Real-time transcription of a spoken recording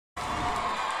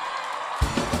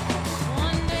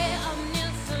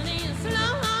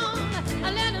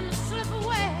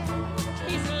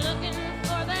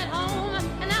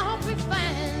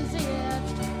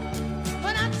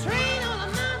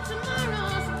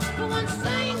one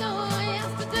single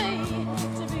yesterday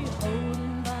to be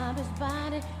holding Bobby's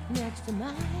body next to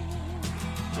mine.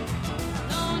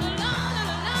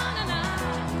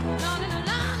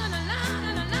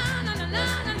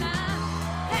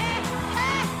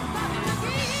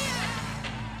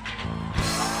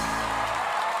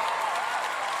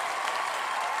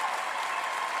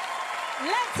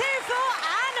 Let's hear for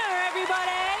Anna,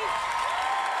 everybody.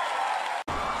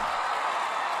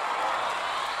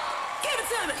 Give it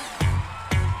to me.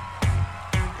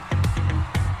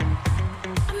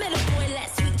 I met a boy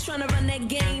last week trying to run that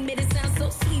game. Made it sound so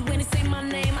sweet when he say my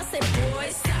name. I said, boy,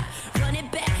 stop, run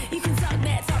it back. You can talk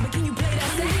that talk, but can you play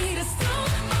that? I need a stone.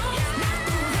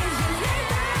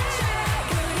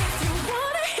 If you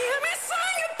wanna hear me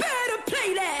sing, you better play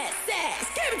that sax.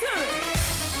 Give it to me.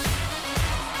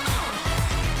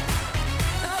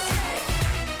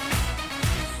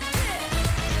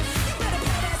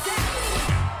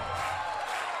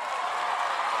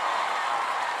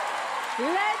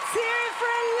 Let's hear it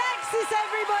for Alexis,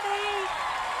 everybody.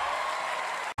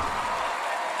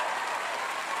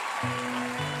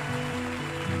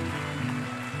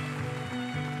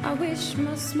 I wish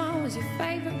my smile was your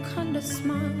favorite kind of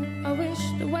smile. I wish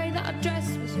the way that I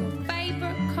dressed was your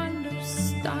favorite kind of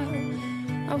style.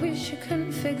 I wish you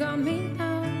couldn't figure me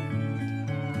out,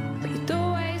 but you'd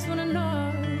always wanna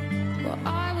know what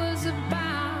I was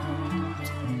about.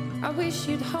 I wish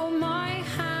you'd hold my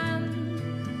hand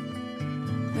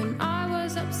when I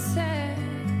was upset.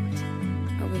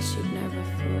 I wish you'd never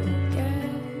forget.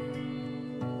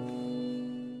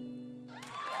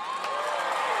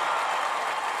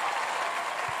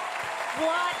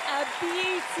 What a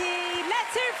beauty.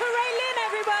 Let's hear it for Ralyn,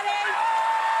 everybody.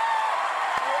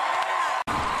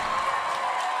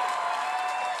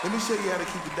 Let me show you how to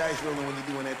keep the dice rolling when you're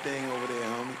doing that thing over there,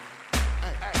 homie.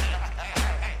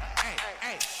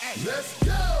 Let's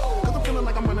go! Cause I'm feeling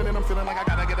like I'm running and I'm feeling like I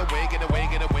gotta get away.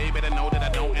 Better know that I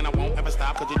don't and I won't ever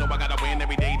stop. Cause you know I gotta win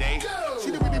every day.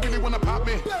 She didn't really wanna pop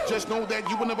me. Just know that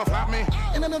you will never flop me.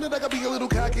 And I know that I gotta be a little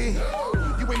cocky.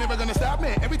 You ain't never gonna stop me.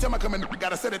 Every time I come in, I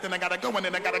gotta set it, then I gotta go, and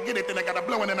then I gotta get it, then I gotta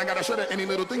blow, and then I gotta shut it. Any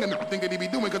little thing and think that he be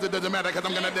doing, cause it doesn't matter, cause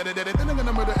I'm gonna dead it. Then I'm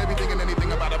gonna murder everything and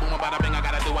anything about a boom, about a bing. I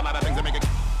gotta do a lot of things to make it.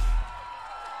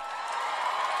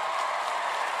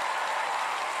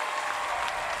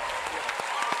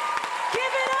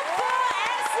 Give it up for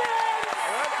Essence.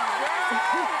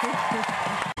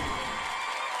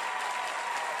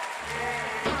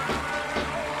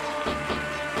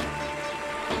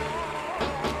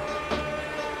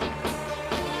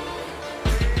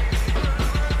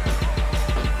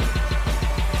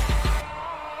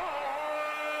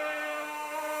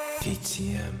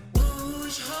 PTM.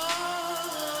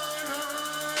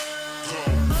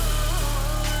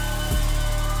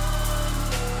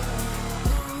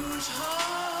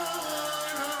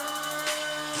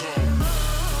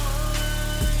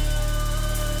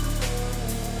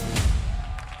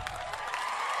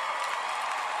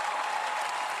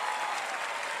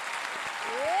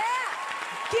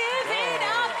 Give it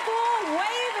up for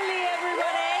Waverly,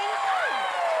 everybody.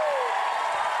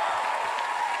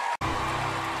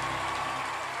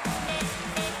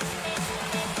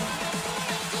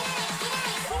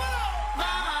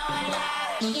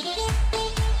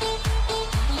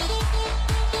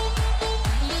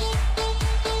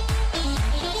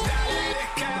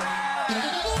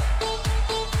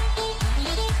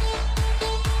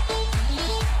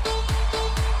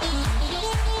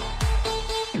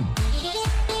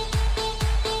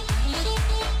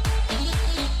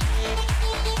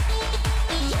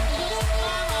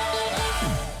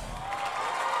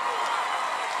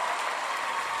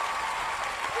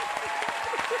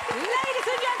 Ladies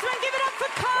and gentlemen, give it up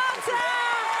for Carter.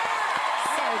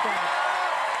 So good.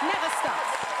 Never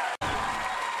stops.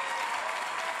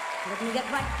 Let me get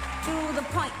right to the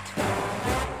point.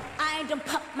 I don't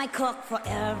pop my cork for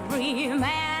every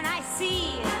man I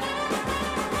see.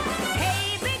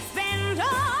 Hey, big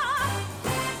spender.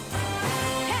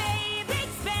 Hey, big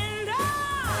spender.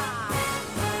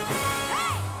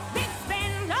 Hey, big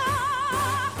spender.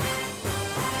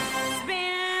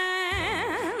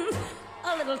 Spend a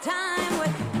little time with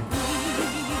me.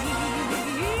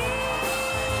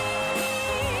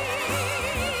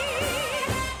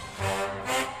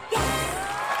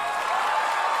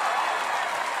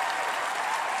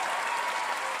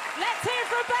 Let's hear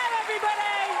for Beau,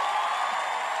 everybody.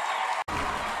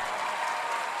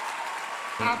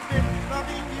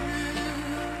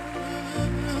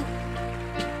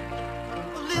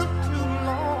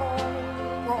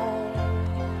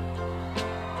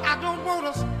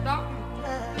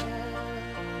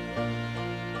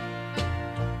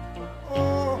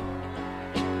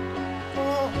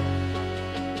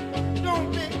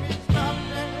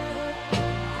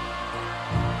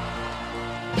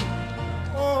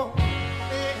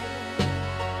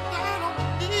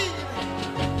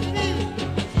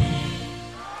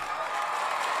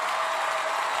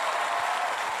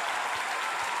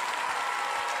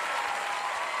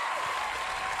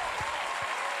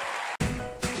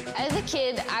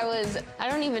 was, I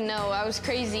don't even know, I was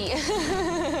crazy.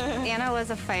 Anna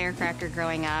was a firecracker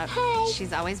growing up. Hi.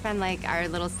 She's always been like our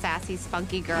little sassy,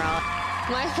 spunky girl.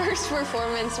 My first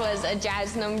performance was a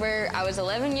jazz number. I was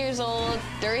 11 years old.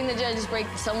 During the judges' break,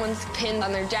 someone's pin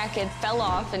on their jacket fell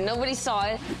off and nobody saw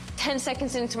it. 10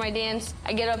 seconds into my dance,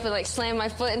 I get up and like slam my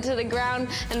foot into the ground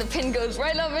and the pin goes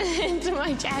right up into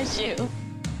my jazz shoe.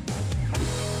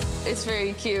 It's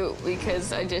very cute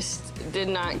because I just did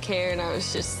not care and I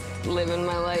was just living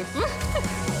my life.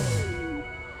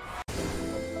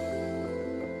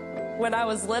 When I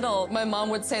was little, my mom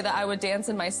would say that I would dance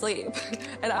in my sleep,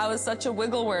 and I was such a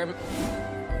wiggle worm.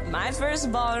 My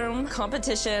first ballroom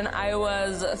competition, I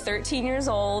was 13 years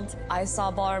old. I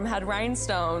saw ballroom had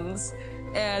rhinestones,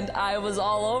 and I was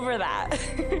all over that.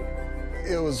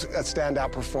 It was a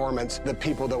standout performance. The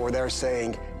people that were there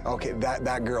saying, okay,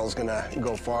 that girl's gonna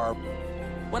go far.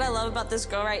 What I love about this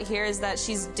girl right here is that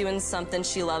she's doing something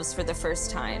she loves for the first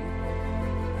time.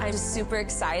 I'm just super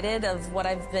excited of what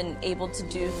I've been able to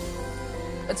do.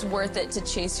 It's worth it to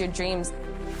chase your dreams.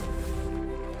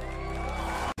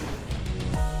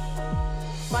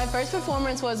 My first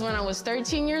performance was when I was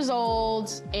 13 years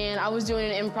old, and I was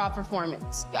doing an improv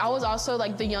performance. I was also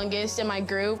like the youngest in my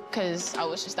group, because I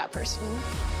was just that person.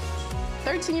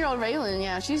 13-year-old Ralyn,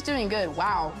 yeah, she's doing good,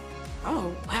 wow.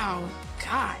 Oh, wow,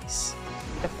 guys.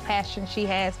 The passion she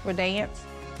has for dance,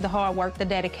 the hard work, the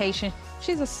dedication.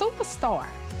 She's a superstar.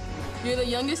 You're the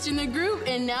youngest in the group,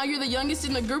 and now you're the youngest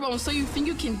in the group. So you think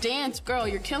you can dance, girl,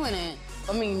 you're killing it.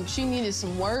 I mean, she needed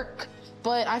some work,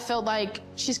 but I felt like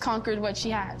she's conquered what she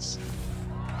has.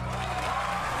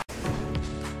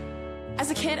 As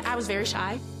a kid, I was very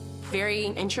shy, very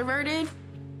introverted.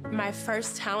 My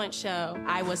first talent show,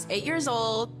 I was 8 years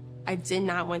old. I did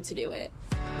not want to do it.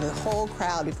 The whole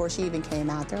crowd, before she even came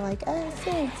out, they're like,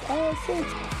 Alexis,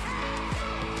 Alexis.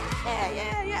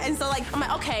 Yeah. And so, like, I'm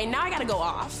like, okay, now I gotta go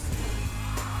off.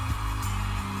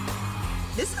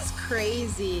 This is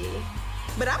crazy.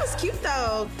 But I was cute,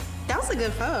 though. That was a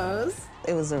good pose.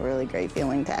 It was a really great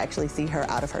feeling to actually see her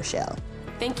out of her shell.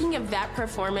 Thinking of that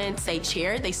performance, they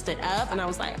cheered, they stood up, and I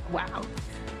was like, wow,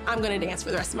 I'm gonna dance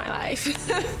for the rest of my life.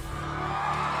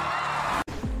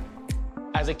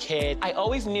 As a kid, I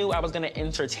always knew I was gonna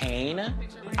entertain.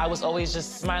 I was always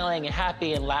just smiling and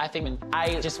happy and laughing, and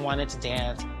I just wanted to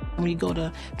dance. When you go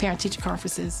to parent-teacher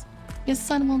conferences, your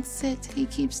son won't sit, he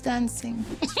keeps dancing.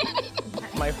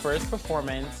 My first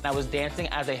performance, I was dancing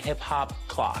as a hip-hop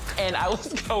clock, and I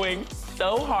was going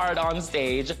so hard on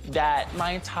stage that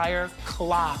my entire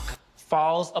clock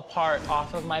falls apart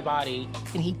off of my body.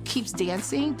 And he keeps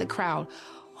dancing, the crowd,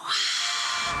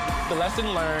 The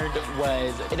lesson learned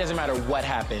was, it doesn't matter what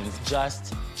happens,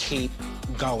 just keep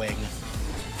going.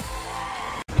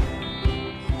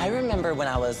 I remember when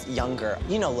I was younger,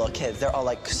 you know, little kids, they're all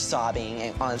like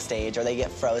sobbing on stage or they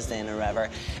get frozen or whatever.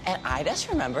 And I just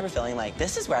remember feeling like,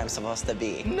 this is where I'm supposed to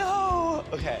be. No!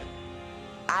 Okay.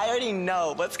 I already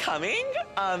know what's coming.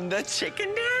 The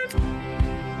chicken dance.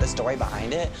 The story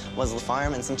behind it was the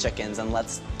farm and some chickens, and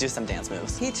let's do some dance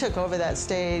moves. He took over that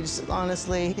stage,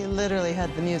 honestly. He literally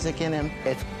had the music in him.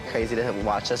 It's crazy to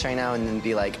watch this right now and then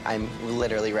be like, I'm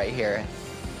literally right here.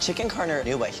 Chicken Corner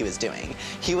knew what he was doing.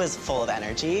 He was full of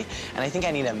energy, and I think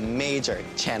I need a major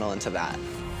channel into that.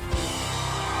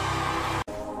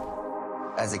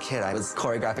 As a kid, I was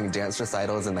choreographing dance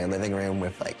recitals in my living room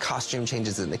with like costume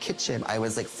changes in the kitchen. I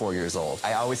was like 4 years old.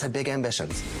 I always had big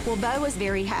ambitions. Well, Beau was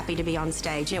very happy to be on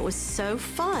stage. It was so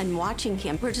fun watching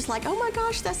him. We're just like, oh my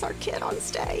gosh, that's our kid on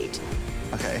stage.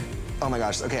 Okay. Oh my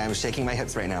gosh, okay, I'm shaking my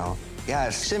hips right now. Yeah,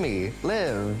 shimmy,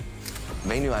 live.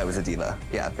 They knew I was a diva.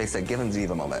 Yeah, they said, give him the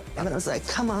diva moment. And I was like,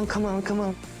 come on, come on, come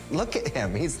on. Look at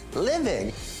him, he's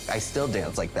living. I still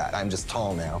dance like that. I'm just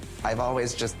tall now. I've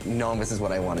always just known this is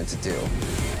what I wanted to do.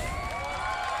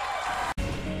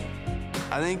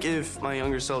 I think if my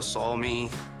younger self saw me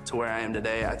to where I am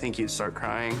today, I think he'd start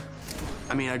crying.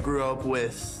 I mean, I grew up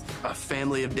with a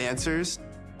family of dancers.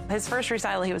 His first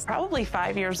recital, he was probably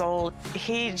 5 years old.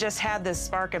 He just had this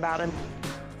spark about him.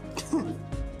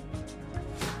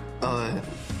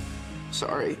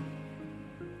 Sorry.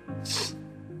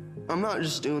 I'm not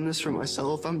just doing this for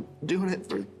myself, I'm doing it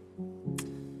for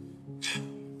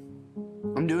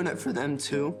them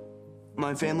too.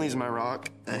 My family's my rock,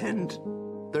 and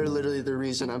they're literally the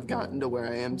reason I've gotten to where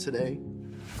I am today.